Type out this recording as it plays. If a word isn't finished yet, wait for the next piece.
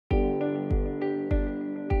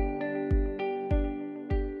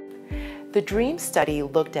The DREAM study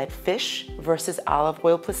looked at fish versus olive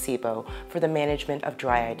oil placebo for the management of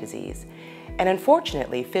dry eye disease. And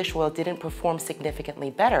unfortunately, fish oil didn't perform significantly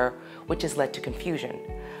better, which has led to confusion.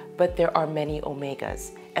 But there are many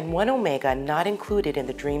omegas, and one omega not included in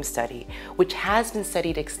the DREAM study, which has been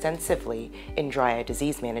studied extensively in dry eye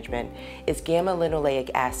disease management, is gamma-linolenic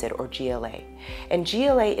acid, or GLA. And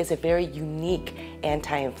GLA is a very unique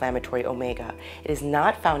anti-inflammatory omega. It is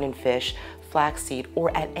not found in fish, flaxseed,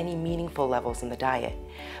 or at any meaningful levels in the diet,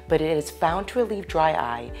 but it is found to relieve dry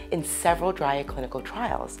eye in several dry eye clinical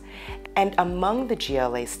trials. And among the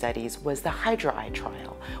GLA studies was the HydroEye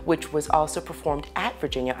trial, which was also performed at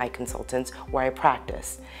Virginia Eye Consultants, where I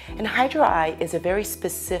practice. And HydroEye is a very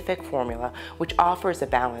specific formula which offers a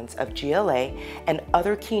balance of GLA and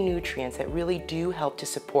other key nutrients that really do help to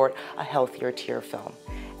support a healthier tear film.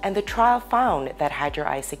 And the trial found that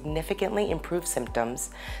HydroEye significantly improves symptoms,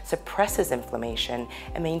 suppresses inflammation,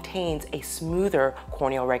 and maintains a smoother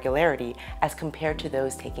corneal regularity as compared to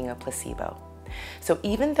those taking a placebo. So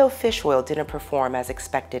even though fish oil didn't perform as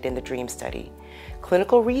expected in the DREAM study,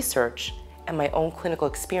 clinical research and my own clinical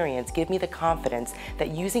experience give me the confidence that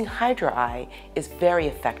using HydroEye is very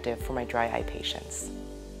effective for my dry eye patients.